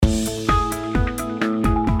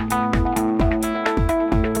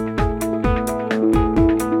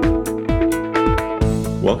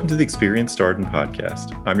Welcome to the Experience Darden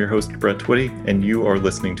podcast. I'm your host, Brett Twitty, and you are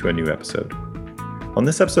listening to a new episode. On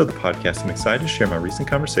this episode of the podcast, I'm excited to share my recent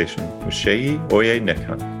conversation with Seyi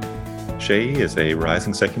Oyenekan. Seyi is a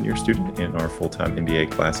rising second-year student in our full-time MBA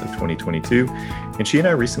class of 2022, and she and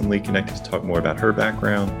I recently connected to talk more about her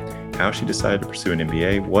background, how she decided to pursue an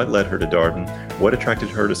MBA, what led her to Darden, what attracted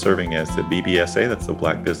her to serving as the BBSA, that's the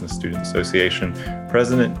Black Business Student Association,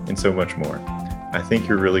 president, and so much more. I think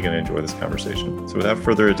you're really going to enjoy this conversation. So without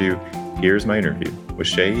further ado, here's my interview with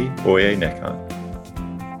Seyi Oyenekan.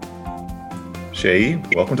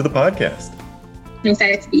 Seyi, welcome to the podcast. I'm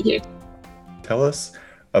excited to be here. Tell us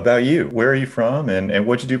about you. Where are you from and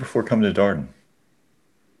what did you do before coming to Darden?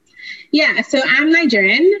 Yeah, so I'm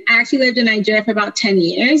Nigerian. I actually lived in Nigeria for about 10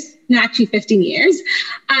 years, no, actually 15 years.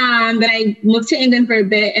 Then I moved to England for a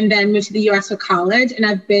bit and then moved to the US for college. And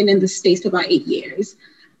I've been in the States for about 8 years.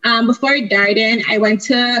 Before Darden, I went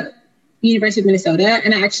to University of Minnesota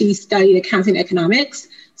and I actually studied accounting and economics.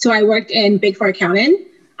 So I worked in Big Four accounting.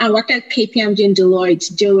 I worked at KPMG and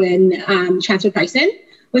Deloitte doing transfer pricing,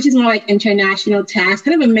 which is more like international tax,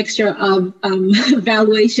 kind of a mixture of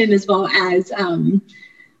valuation as well as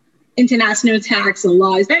international tax and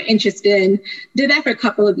law. It's very interesting. Did that for a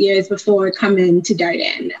couple of years before coming to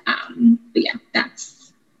Darden. But yeah,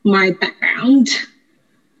 that's my background.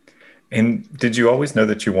 And did you always know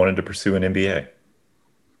that you wanted to pursue an MBA?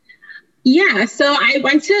 Yeah, so I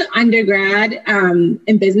went to undergrad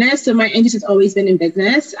in business. So my interest has always been in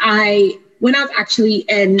business. When I was actually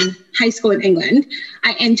in high school in England,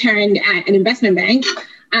 I interned at an investment bank.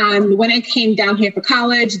 When I came down here for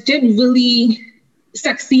college, didn't really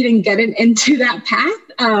succeed in getting into that path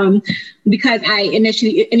because I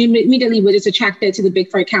immediately was just attracted to the Big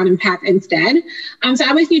Four accounting path instead. So I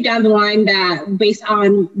always knew down the line that based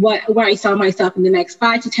on where I saw myself in the next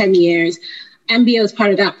 5 to 10 years, MBA was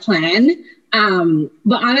part of that plan.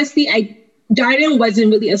 But honestly, Darden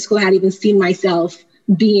wasn't really a school I had even seen myself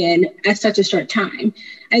being at such a short time.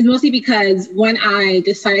 And mostly because when I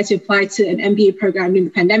decided to apply to an MBA program during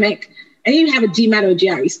the pandemic, I didn't even have a GMAT or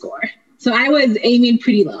GRE score. So I was aiming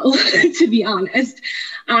pretty low, to be honest.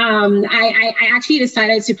 I actually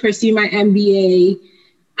decided to pursue my MBA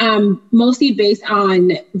mostly based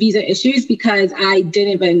on visa issues because I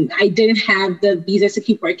didn't have the visas to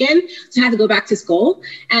keep working, so I had to go back to school.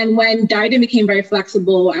 And when Darden became very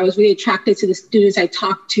flexible, I was really attracted to the students I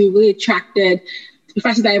talked to, really attracted to the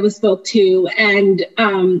professors that I spoke to. And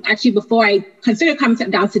actually, before I considered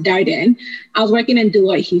coming down to Darden, I was working in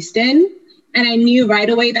Deloitte Houston. And I knew right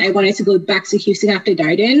away that I wanted to go back to Houston after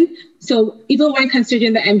Darden. So even when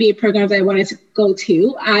considering the MBA programs I wanted to go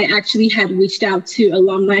to, I actually had reached out to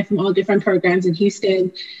alumni from all different programs in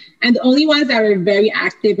Houston. And the only ones that were very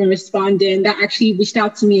active and responding that actually reached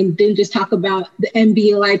out to me and didn't just talk about the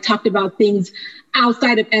MBA life, talked about things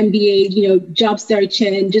outside of MBA, job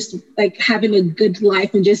searching, just like having a good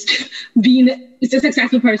life and just being a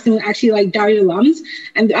successful person, actually like Darden alums.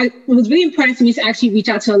 And it was really important to me to actually reach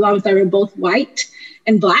out to alums that were both white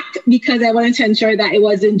and Black, because I wanted to ensure that it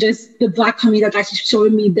wasn't just the Black community that's actually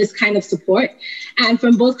showing me this kind of support. And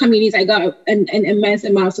from both communities, I got an immense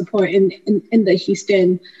amount of support in the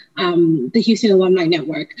Houston alumni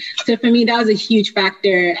network. So for me, that was a huge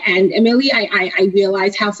factor. And immediately I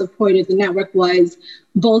realized how supportive the network was,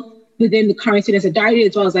 both within the current students at Darden,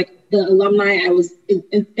 as well as like the alumni. I was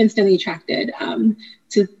instantly attracted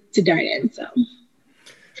to Darden. So.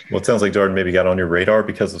 Well, it sounds like Darden maybe got on your radar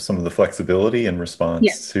because of some of the flexibility in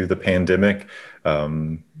response to the pandemic.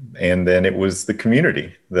 And then it was the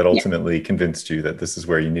community that ultimately convinced you that this is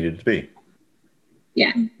where you needed to be.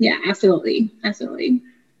 Yeah, absolutely.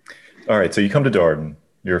 All right, so you come to Darden,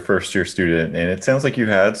 you're a first-year student, and it sounds like you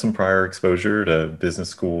had some prior exposure to business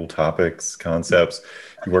school topics, concepts.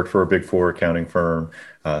 You worked for a Big Four accounting firm.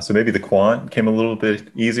 So maybe the quant came a little bit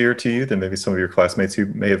easier to you than maybe some of your classmates who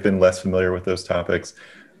may have been less familiar with those topics.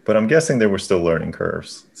 But I'm guessing there were still learning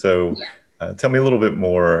curves. So tell me a little bit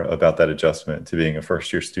more about that adjustment to being a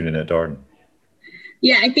first-year student at Darden.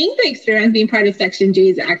 Yeah, I think the experience being part of Section J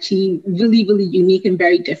is actually really, really unique and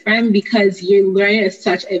very different because you're learning at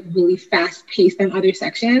such a really fast pace than other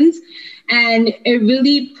sections. And it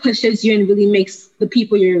really pushes you and really makes the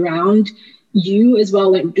people you're around you as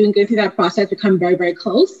well, like going through that process, become very, very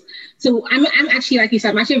close. So I'm actually, like you said,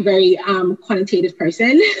 I'm actually a very quantitative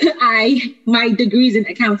person. My degree is in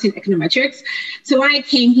accounting econometrics. So when I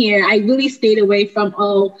came here, I really stayed away from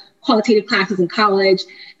all qualitative classes in college.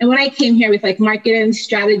 And when I came here with like marketing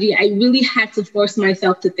strategy, I really had to force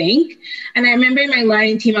myself to think. And I remember in my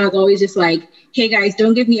learning team, I was always just like, hey guys,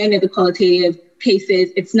 don't give me any of the qualitative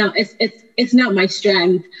cases. It's not my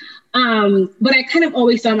strength. But I kind of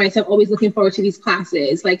always saw myself always looking forward to these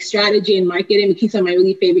classes, like strategy and marketing became some of my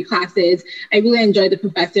really favorite classes. I really enjoyed the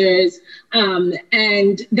professors.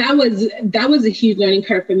 And that was a huge learning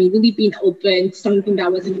curve for me, really being open to something that I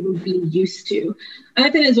wasn't even being used to.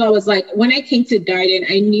 Another thing as well was like, when I came to Darden,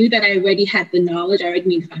 I knew that I already had the knowledge, I already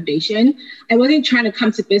knew the foundation. I wasn't trying to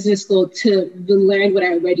come to business school to learn what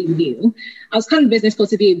I already knew. I was coming to business school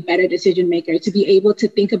to be a better decision maker, to be able to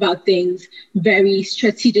think about things very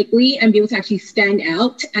strategically and be able to actually stand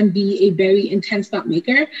out and be a very intense thought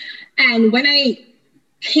maker. And when I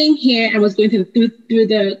came here and was going through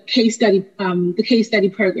the case study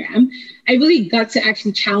program, I really got to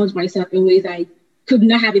actually challenge myself in ways I could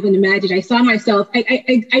not have even imagined. I saw myself,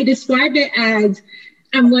 I described it as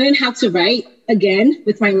I'm learning how to write again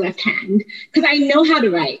with my left hand, because I know how to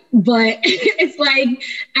write, but it's like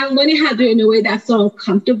I'm learning how to do it in a way that's so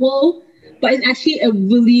uncomfortable, but it's actually a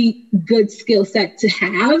really good skill set to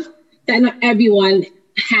have that not everyone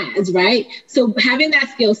has, right? So having that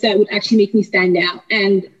skill set would actually make me stand out.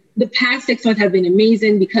 And the past 6 months have been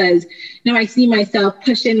amazing because now I see myself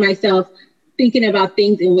pushing myself, thinking about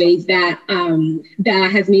things in ways that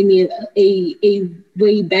that has made me a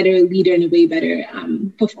way better leader and a way better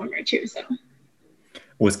performer too. So.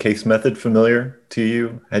 Was case method familiar to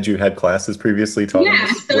you? Had you had classes previously taught?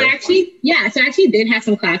 So I actually did have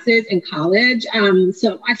some classes in college.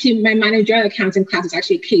 So actually my managerial accounting class was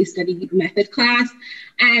actually a case study method class.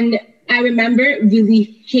 And I remember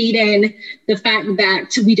really hating the fact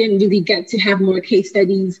that we didn't really get to have more case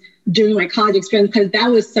studies during my college experience, because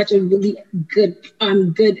that was such a really good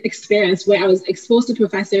experience where I was exposed to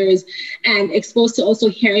professors and exposed to also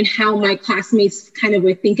hearing how my classmates kind of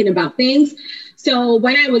were thinking about things. So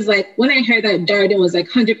when I heard that Darden was like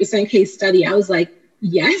 100% case study, I was like,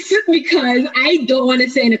 yes, because I don't want to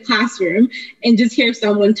sit in a classroom and just hear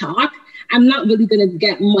someone talk. I'm not really going to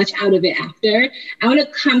get much out of it after. I want to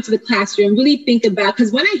come to the classroom, really think about,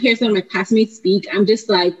 because when I hear some of my classmates speak, I'm just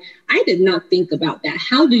like, I did not think about that.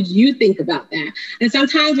 How did you think about that? And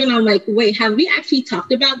sometimes when I'm like, wait, have we actually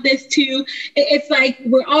talked about this too? It's like,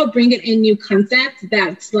 we're all bringing in new concepts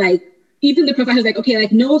that's like, even the professor's like, okay,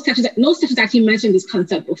 like no sections actually mentioned this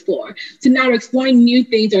concept before. So now we're exploring new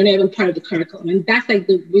things that are not even part of the curriculum. And that's like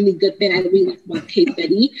the really good thing I really like about case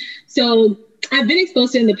study. So I've been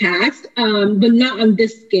exposed to it in the past, but not on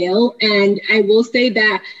this scale. And I will say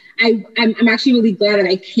that I'm actually really glad that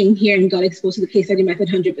I came here and got exposed to the case study method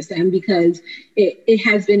 100% because it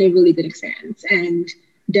has been a really good experience and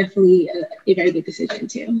definitely a very good decision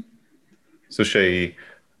too. So Shay,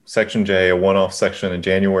 Section J, a one-off section in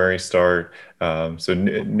January start. So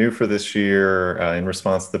new for this year in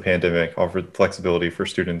response to the pandemic, offered flexibility for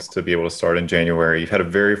students to be able to start in January. You've had a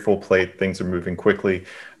very full plate. Things are moving quickly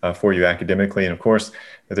for you academically. And of course,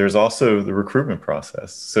 there's also the recruitment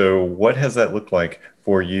process. So what has that looked like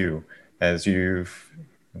for you as you've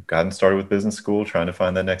gotten started with business school, trying to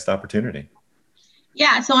find that next opportunity?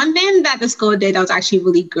 Yeah, so one thing that the school did that was actually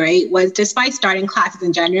really great was despite starting classes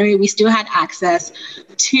in January, we still had access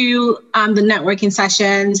to the networking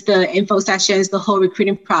sessions, the info sessions, the whole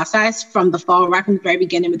recruiting process from the fall, right from the very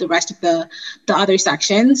beginning with the rest of the other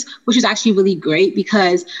sections, which was actually really great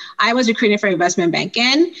because I was recruiting for investment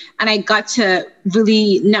banking and I got to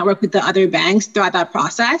really network with the other banks throughout that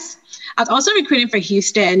process. I was also recruiting for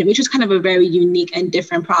Houston, which was kind of a very unique and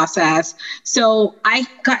different process. So I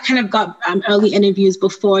got early interviews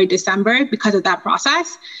before December because of that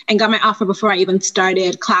process and got my offer before I even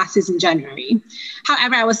started classes in January.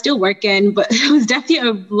 However, I was still working, but it was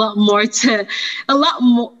definitely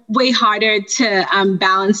way harder to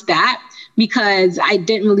balance that, because I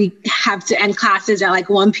didn't really have to end classes at like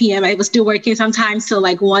 1 p.m. I was still working sometimes till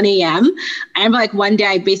like 1 a.m. I remember like one day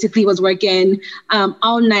I basically was working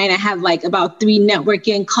all night. I had like about 3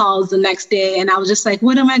 networking calls the next day. And I was just like,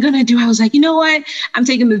 what am I going to do? I was like, you know what? I'm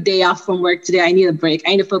taking the day off from work today. I need a break.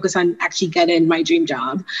 I need to focus on actually getting my dream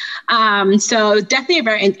job. So definitely a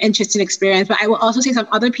very interesting experience. But I will also say some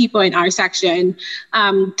other people in our section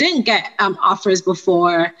didn't get offers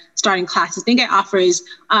before starting classes. Didn't get offers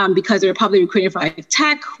because they were probably recruiting for like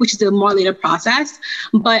tech, which is a more later process.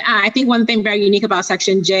 But I think one thing very unique about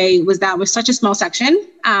Section J was that we're such a small section.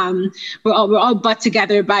 We're all butt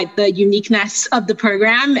together by the uniqueness of the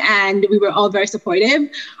program, and we were all very supportive.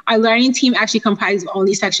 Our learning team actually comprised of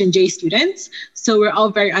only Section J students, so we're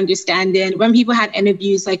all very understanding. When people had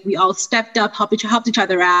interviews, like we all stepped up, helped each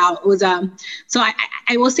other out. It was so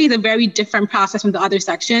I will say it's a very different process from the other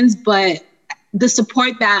sections, but the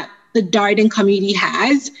support that the Darden community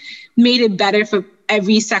has made it better for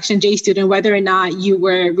every Section J student, whether or not you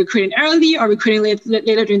were recruiting early or recruiting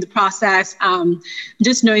later during the process.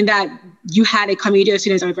 Just knowing that you had a community of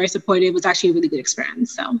students that were very supportive was actually a really good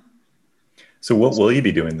experience. So what will you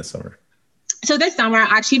be doing this summer? So this summer,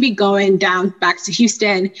 I'll actually be going back to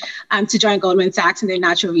Houston to join Goldman Sachs in their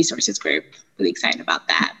natural resources group. Really excited about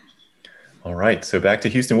that. All right. So back to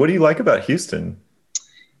Houston. What do you like about Houston?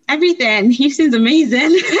 Everything. Houston's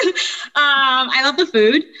amazing. I love the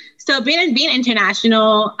food. So being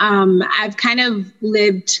international, I've kind of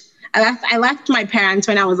lived. I left my parents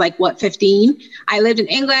when I was 15. I lived in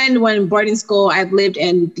England when boarding school. I've lived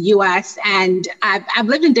in the US, and I've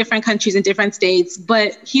lived in different countries in different states,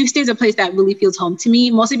 but Houston is a place that really feels home to me,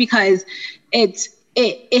 mostly because it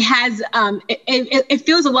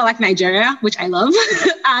feels a lot like Nigeria, which I love.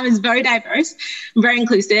 It's very diverse, very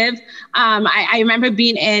inclusive. I remember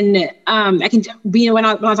being when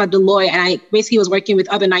I was at Deloitte, and I basically was working with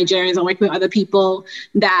other Nigerians and working with other people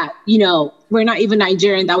that, we're not even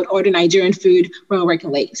Nigerian, that would order Nigerian food when we're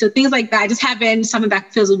working late. So things like that, just having something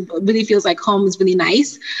that really feels like home is really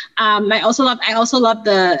nice. I also love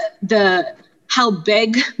the how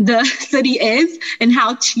big the city is and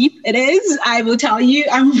how cheap it is. I will tell you,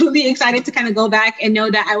 I'm really excited to kind of go back and know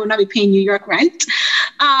that I will not be paying New York rent.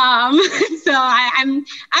 So I'm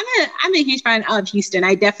a huge fan of Houston.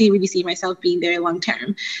 I definitely really see myself being there long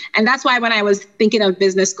term. And that's why when I was thinking of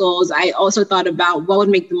business goals, I also thought about what would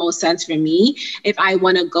make the most sense for me if I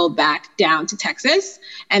want to go back down to Texas.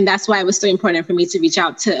 And that's why it was so important for me to reach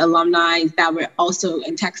out to alumni that were also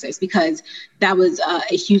in Texas, because that was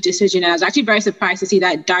a huge decision. And I was actually very surprised to see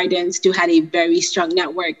that Darden still had a very strong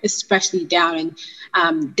network, especially down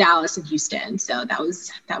in Dallas and Houston. So that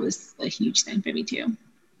was a huge thing for me too.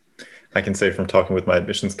 I can say from talking with my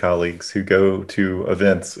admissions colleagues who go to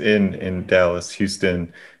events in Dallas,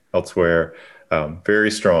 Houston, elsewhere,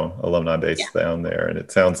 very strong alumni base down there. And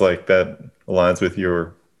it sounds like that aligns with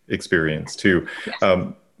your experience too.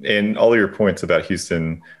 Yes. And all of your points about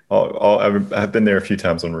Houston, I've been there a few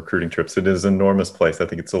times on recruiting trips. It is an enormous place. I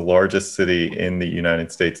think it's the largest city in the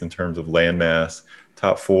United States in terms of landmass,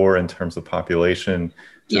 top 4 in terms of population,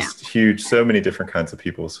 just huge, so many different kinds of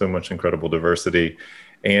people, so much incredible diversity.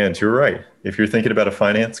 And you're right. If you're thinking about a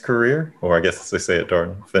finance career, or I guess as they say at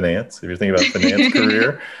Darden, finance, if you're thinking about a finance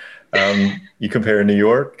career, you compare New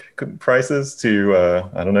York prices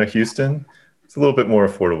to, Houston, it's a little bit more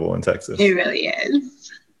affordable in Texas. It really is.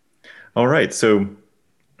 All right. So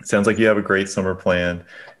it sounds like you have a great summer plan.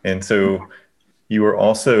 And so you are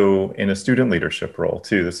also in a student leadership role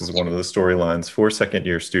too. This is one of the storylines for second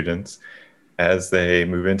year students. As they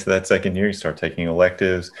move into that second year, you start taking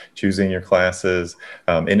electives, choosing your classes.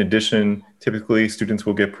 In addition, typically students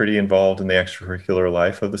will get pretty involved in the extracurricular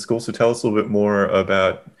life of the school. So tell us a little bit more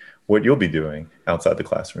about what you'll be doing outside the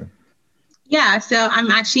classroom. Yeah, so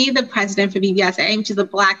I'm actually the president for BBSA, which is the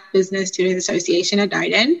Black Business Students Association at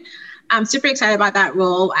Darden. I'm super excited about that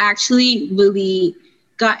role. I actually really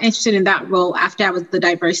got interested in that role after I was the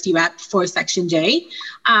diversity rep for Section J.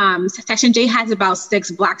 Section J has about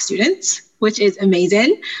 6 Black students, which is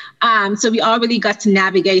amazing. So we all really got to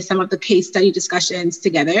navigate some of the case study discussions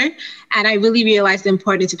together. And I really realized the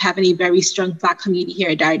importance of having a very strong Black community here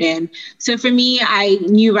at Darden. So for me, I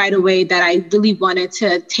knew right away that I really wanted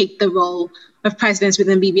to take the role of presidents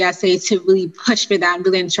within BBSA to really push for that and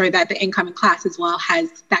really ensure that the incoming class as well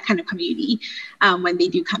has that kind of community when they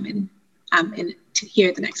do come in to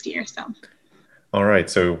here the next year. So. All right.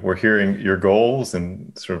 So we're hearing your goals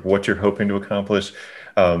and sort of what you're hoping to accomplish.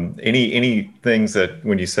 Any things that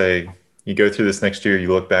when you say you go through this next year, you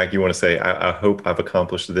look back, you want to say, I hope I've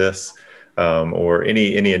accomplished this, or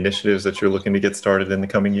any initiatives that you're looking to get started in the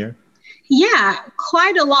coming year? Yeah,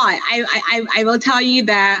 quite a lot. I will tell you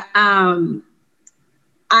that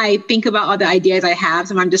I think about all the ideas I have.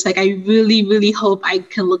 So I'm just like, I really, really hope I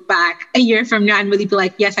can look back a year from now and really be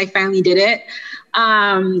like, yes, I finally did it.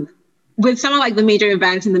 With some of like the major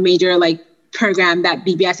events and the major like program that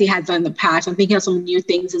BBSA has done in the past, I'm thinking of some new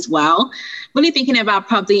things as well. Really thinking about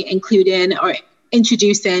probably including or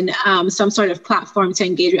introducing some sort of platform to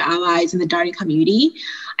engage with allies in the Darden community.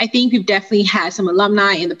 I think we've definitely had some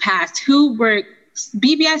alumni in the past who were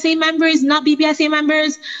BBSA members, not BBSA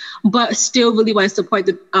members, but still really want to support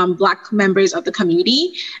the Black members of the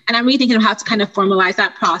community. And I'm really thinking of how to kind of formalize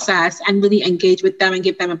that process and really engage with them and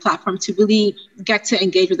give them a platform to really get to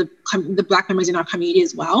engage with the Black members in our community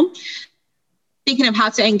as well. thinking of how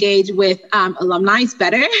to engage with alumni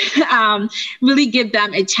better, really give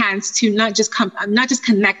them a chance to not just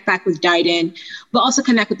connect back with Darden, but also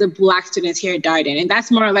connect with the Black students here at Darden. And that's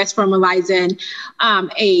more or less formalizing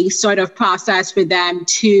a sort of process for them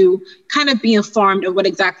to kind of be informed of what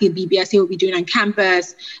exactly BBSA will be doing on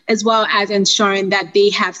campus, as well as ensuring that they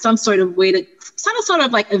have some sort of way to, some sort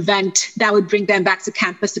of like event that would bring them back to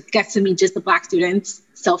campus to get to meet just the Black students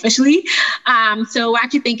selfishly. So we're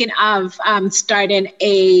actually thinking of starting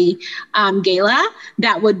a gala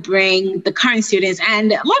that would bring the current students, and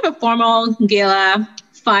more of a formal gala,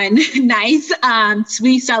 fun, nice.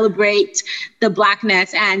 We celebrate the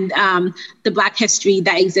Blackness and the Black history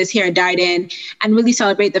that exists here at Darden, and really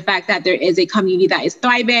celebrate the fact that there is a community that is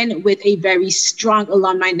thriving with a very strong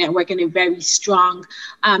alumni network and a very strong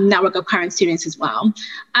network of current students as well.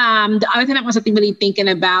 The other thing I'm also really thinking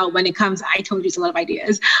about when it comes, I told you it's a lot of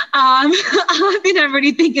ideas. Other thing I'm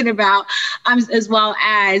really thinking about as well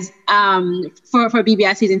as for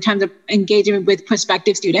BBSCs in terms of engagement with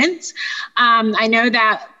prospective students. I know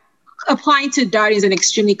that applying to Darden is an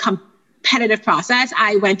extremely competitive process.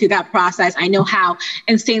 I went through that process. I know how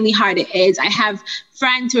insanely hard it is. I have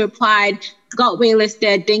friends who applied, got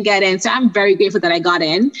waitlisted, didn't get in. So I'm very grateful that I got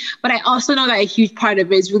in. But I also know that a huge part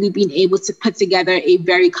of it is really being able to put together a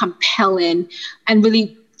very compelling and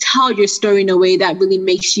really tell your story in a way that really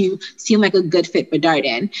makes you seem like a good fit for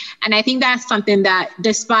Darden. And I think that's something that,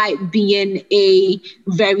 despite being a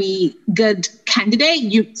very good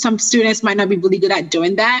candidate, some students might not be really good at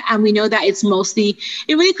doing that. And we know that it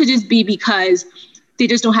really could just be because they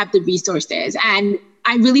just don't have the resources. And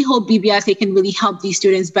I really hope BBSA can really help these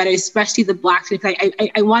students better, especially the Black students.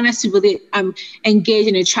 I want us to really engage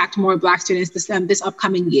and attract more Black students this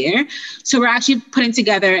upcoming year. So we're actually putting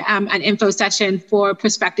together an info session for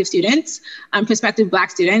prospective students, prospective Black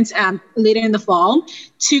students later in the fall,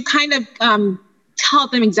 to kind of tell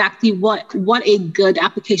them exactly what a good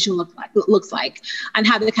application looks like and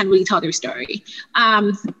how they can really tell their story.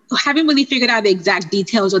 Haven't really figured out the exact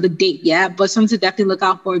details or the date yet, but something to definitely look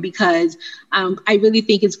out for, because I really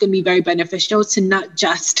think it's going to be very beneficial to not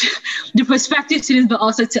just the prospective students, but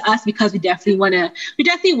also to us, because we definitely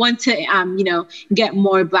want to get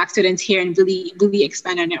more Black students here and really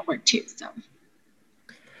expand our network too. So.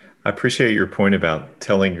 I appreciate your point about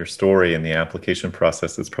telling your story in the application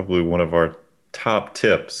process. It's probably one of our top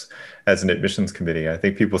tips as an admissions committee. I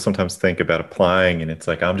think people sometimes think about applying and it's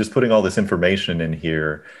like, I'm just putting all this information in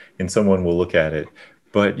here and someone will look at it.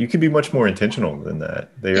 But you can be much more intentional than that.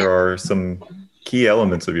 There are some key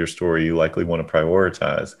elements of your story you likely want to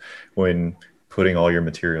prioritize when putting all your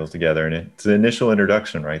materials together. And it's an initial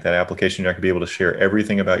introduction, right? That application, you're not going to be able to share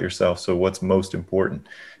everything about yourself. So what's most important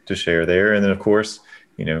to share there? And then, of course,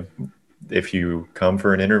 if you come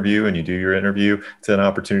for an interview and you do your interview, it's an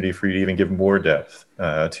opportunity for you to even give more depth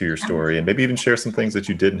to your story, and maybe even share some things that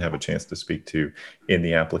you didn't have a chance to speak to in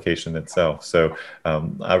the application itself. So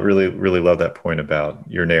I really, really love that point about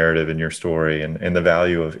your narrative and your story, and the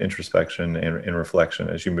value of introspection and reflection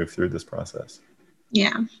as you move through this process.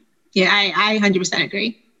 Yeah, I 100%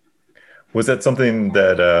 agree. Was that something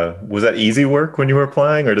that, was that easy work when you were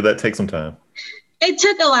applying, or did that take some time? It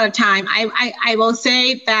took a lot of time. I will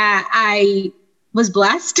say that I was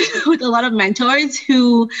blessed with a lot of mentors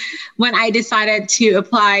who, when I decided to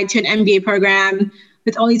apply to an MBA program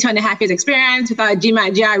with only 2.5 years experience, without a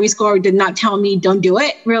GMAT GRE score, did not tell me don't do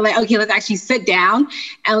it. We were like, okay, let's actually sit down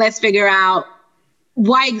and let's figure out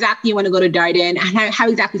why exactly you want to go to Darden, and how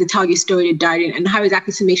exactly to tell your story to Darden, and how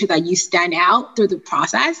exactly to make sure that you stand out through the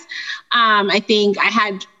process. I think I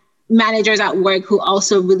had managers at work who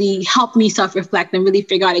also really helped me self-reflect and really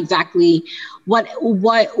figure out exactly what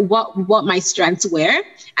my strengths were,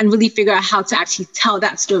 and really figure out how to actually tell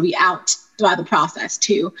that story out throughout the process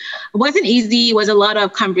too. It wasn't easy. It was a lot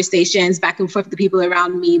of conversations back and forth with the people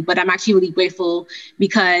around me, but I'm actually really grateful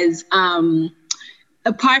because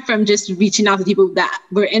apart from just reaching out to people that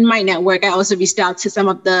were in my network, I also reached out to some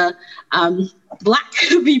of the Black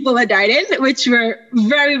people at Darden, which were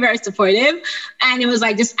very, very supportive. And it was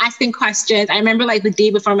like just asking questions. I remember like the day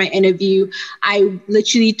before my interview, I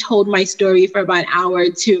literally told my story for about an hour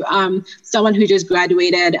to someone who just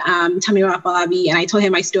graduated, Tamiwa Falabi, and I told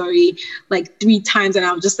him my story like 3 times. And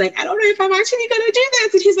I was just like, I don't know if I'm actually going to do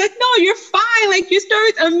this. And he's like, no, you're fine. Like, your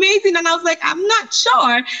story's amazing. And I was like, I'm not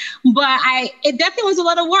sure. But it definitely was a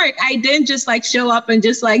lot of work. I didn't just like show up and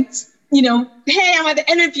just like, hey, I'm at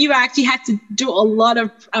the interview. I actually had to do a lot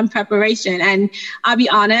of preparation. And I'll be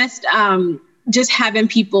honest, just having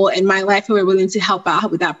people in my life who were willing to help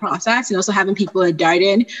out with that process, and also having people at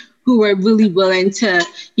Darden who were really willing to,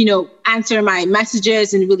 answer my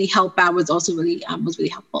messages and really help out was also really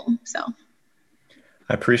helpful. So.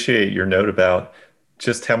 I appreciate your note about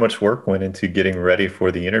just how much work went into getting ready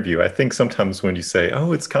for the interview. I think sometimes when you say,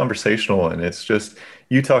 oh, it's conversational and it's just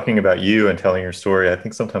you talking about you and telling your story, I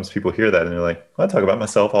think sometimes people hear that and they're like, well, I talk about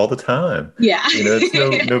myself all the time. Yeah.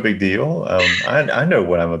 It's no big deal. I know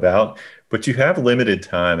what I'm about, but you have limited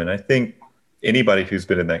time. And I think anybody who's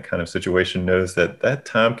been in that kind of situation knows that that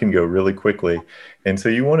time can go really quickly. And so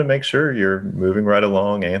you want to make sure you're moving right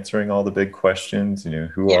along, answering all the big questions.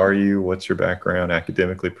 Who Yeah. are you? What's your background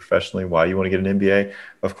academically, professionally? Why you want to get an MBA?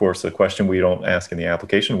 Of course, a question we don't ask in the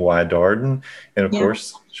application, why Darden? And of Yeah.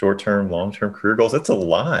 course, short-term, long-term career goals. That's a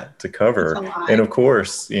lot to cover. It's a lot. And of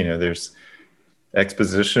course, there's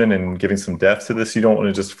exposition and giving some depth to this. You don't want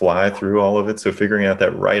to just fly through all of it. So figuring out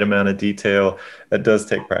that right amount of detail, that does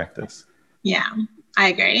take practice. Yeah, I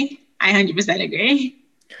agree. I 100% agree.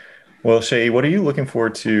 Well, Shay, what are you looking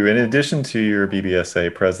forward to in addition to your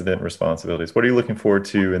BBSA president responsibilities? What are you looking forward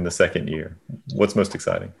to in the second year? What's most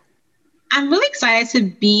exciting? I'm really excited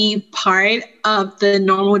to be part of the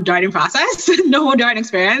normal Darden process, normal Darden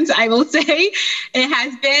experience. I will say it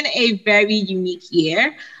has been a very unique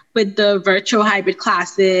year with the virtual hybrid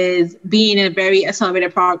classes, being a very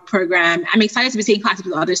accelerated program. I'm excited to be taking classes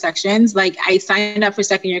with other sections. Like I signed up for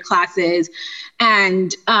second year classes,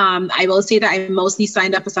 and I will say that I mostly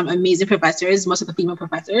signed up for some amazing professors, most of the female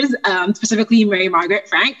professors, specifically Mary Margaret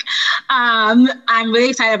Frank. I'm really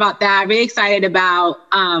excited about that. Really excited about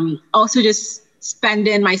also just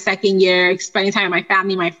spending my second year, spending time with my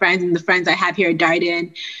family, my friends, and the friends I have here at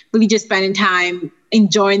Darden, really just spending time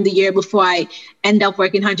enjoying the year before I end up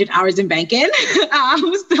working 100 hours in banking.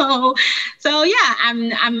 So yeah,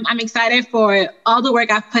 I'm excited for all the work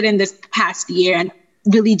I've put in this past year and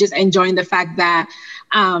really just enjoying the fact that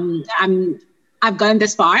I've gotten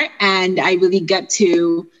this far and I really get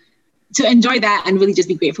to enjoy that and really just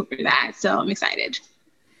be grateful for that. So I'm excited.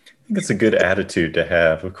 I think it's a good attitude to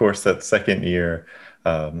have. Of course, that second year,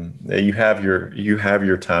 you have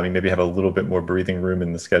your time. You maybe have a little bit more breathing room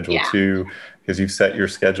in the schedule too, because you've set your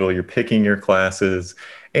schedule. You're picking your classes,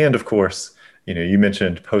 and of course, you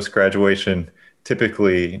mentioned post graduation.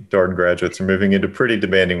 Typically, Darden graduates are moving into pretty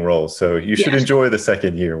demanding roles, so you should enjoy the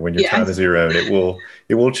second year when your time is your own. It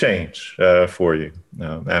will change for you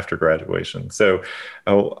after graduation. So,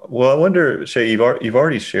 well, I wonder, Shay, you've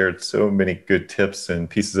already shared so many good tips and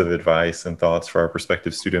pieces of advice and thoughts for our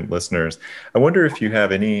prospective student listeners. I wonder if you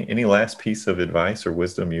have any last piece of advice or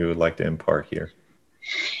wisdom you would like to impart here.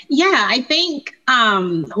 Yeah, I think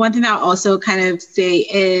one thing I'll also kind of say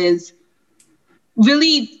is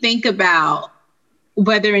really think about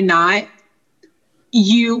whether or not when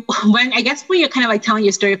you're kind of like telling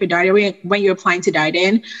your story for Darden, when you're applying to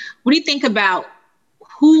Darden, what do you think about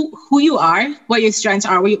who you are, what your strengths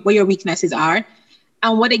are, what your weaknesses are,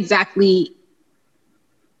 and what exactly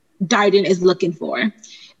Darden is looking for?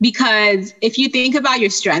 Because if you think about your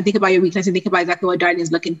strength, think about your weakness, and think about exactly what Darden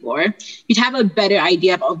is looking for, you'd have a better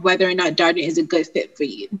idea of whether or not Darden is a good fit for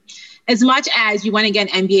you. As much as you want to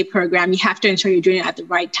get an MBA program, you have to ensure you're doing it at the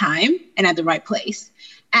right time and at the right place.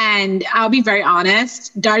 And I'll be very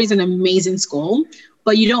honest, Darden is an amazing school,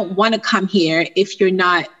 but you don't want to come here if you're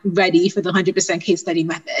not ready for the 100% case study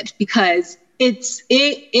method, because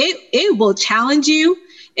it will challenge you.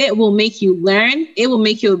 It will make you learn. It will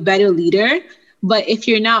make you a better leader. But if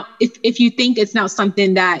you think it's not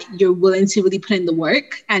something that you're willing to really put in the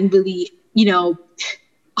work and really,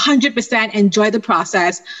 100% enjoy the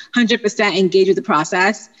process, 100% engage with the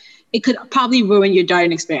process, it could probably ruin your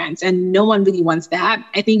Darden experience. And no one really wants that.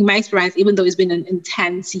 I think my experience, even though it's been an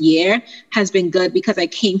intense year, has been good because I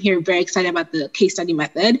came here very excited about the case study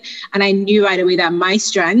method. And I knew right away that my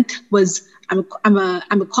strength was I'm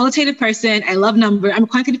a qualitative person. I love numbers. I'm a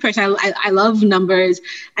quantitative person. I love numbers.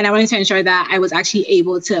 And I wanted to ensure that I was actually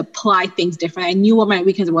able to apply things different. I knew what my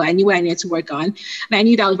weaknesses were. I knew what I needed to work on. And I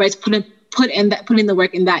knew that I was ready to put in the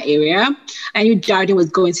work in that area. I knew Darden was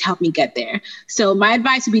going to help me get there. So my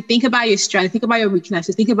advice would be think about your strengths, think about your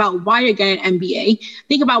weaknesses, think about why you're getting an MBA,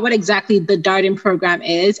 think about what exactly the Darden program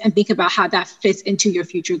is, and think about how that fits into your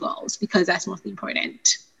future goals, because that's most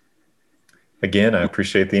important. Again, I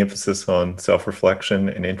appreciate the emphasis on self-reflection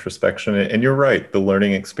and introspection. And you're right, the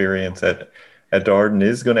learning experience at Darden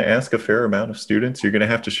is going to ask a fair amount of students. You're going to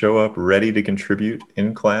have to show up ready to contribute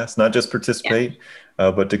in class, not just participate,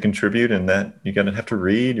 but to contribute. And that you're going to have to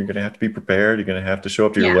read, you're going to have to be prepared, you're going to have to show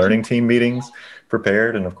up to your learning team meetings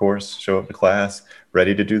prepared, and of course, show up to class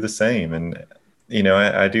ready to do the same. And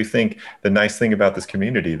I do think the nice thing about this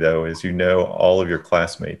community, though, is all of your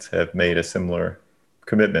classmates have made a similar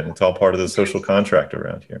commitment. It's all part of the social contract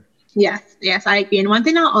around here. Yes, I agree. And one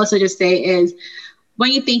thing I'll also just say is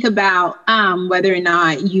when you think about whether or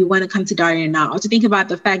not you want to come to Darden or not, also think about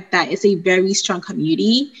the fact that it's a very strong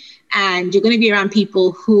community and you're going to be around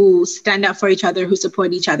people who stand up for each other, who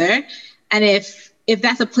support each other. And if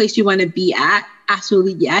that's a place you want to be at,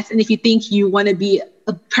 absolutely yes. And if you think you want to be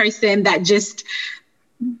a person that just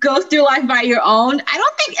goes through life by your own, I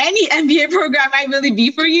don't think any MBA program might really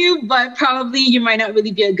be for you, but probably you might not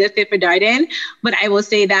really be a good fit for Darden. But I will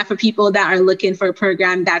say that for people that are looking for a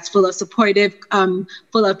program that's full of supportive,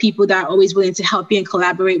 full of people that are always willing to help you and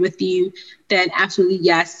collaborate with you, then absolutely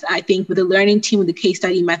yes. I think with the learning team, with the case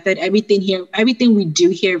study method, everything we do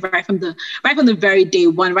here, right from the very day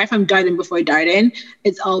one, right from Darden before Darden,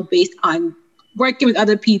 it's all based on working with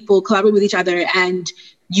other people, collaborating with each other, and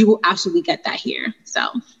you will absolutely get that here. So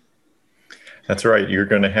that's right. You're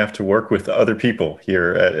going to have to work with other people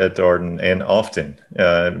here at Darden, and often,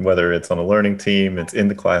 whether it's on a learning team, it's in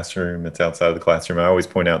the classroom, it's outside of the classroom. I always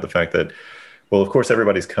point out the fact that, well, of course,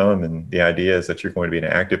 everybody's come, and the idea is that you're going to be an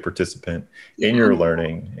active participant in your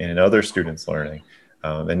learning and in other students' learning.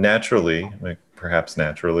 And naturally,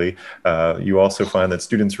 you also find that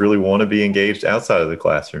students really want to be engaged outside of the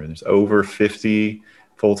classroom. There's over 50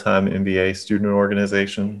 full-time MBA student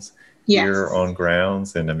organizations here on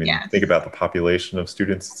grounds. And I mean, think about the population of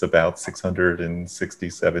students. It's about 660,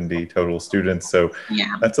 70 total students. So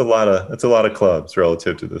that's a lot of clubs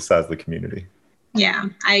relative to the size of the community. Yeah,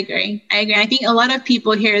 I agree. I think a lot of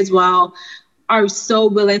people here as well are so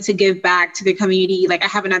willing to give back to the community. Like I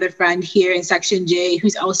have another friend here in Section J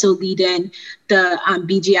who's also leading the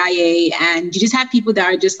BGIA, and you just have people that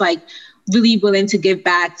are just like really willing to give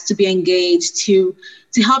back, to be engaged, to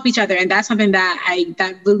help each other. And that's something that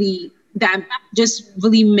just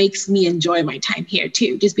really makes me enjoy my time here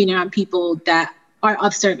too. Just being around people that are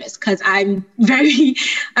of service, because I'm very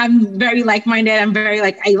like-minded.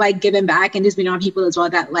 I like giving back, and just being around people as well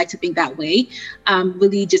that like to think that way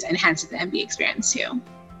really just enhances the MBA experience too.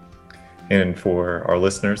 And for our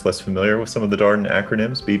listeners less familiar with some of the Darden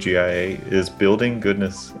acronyms, BGIA is Building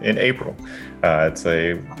Goodness in April. It's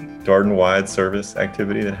a Darden-wide service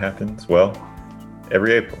activity that happens, well,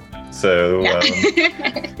 every April. So,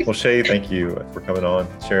 well, Shay, thank you for coming on,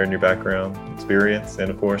 sharing your background, experience,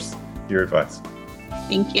 and of course, your advice.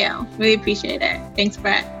 Thank you. Really appreciate it. Thanks,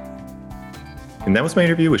 Brett. And that was my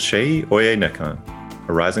interview with Shay Oye-Nekan,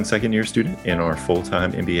 a rising second-year student in our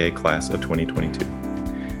full-time MBA class of 2022.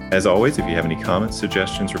 As always, if you have any comments,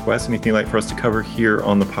 suggestions, requests, anything you'd like for us to cover here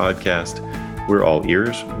on the podcast, we're all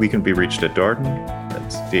ears. We can be reached at Darden,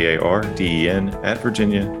 that's DARDEN,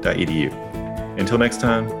 @virginia.edu. Until next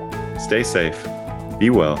time, stay safe, be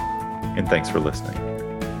well, and thanks for listening.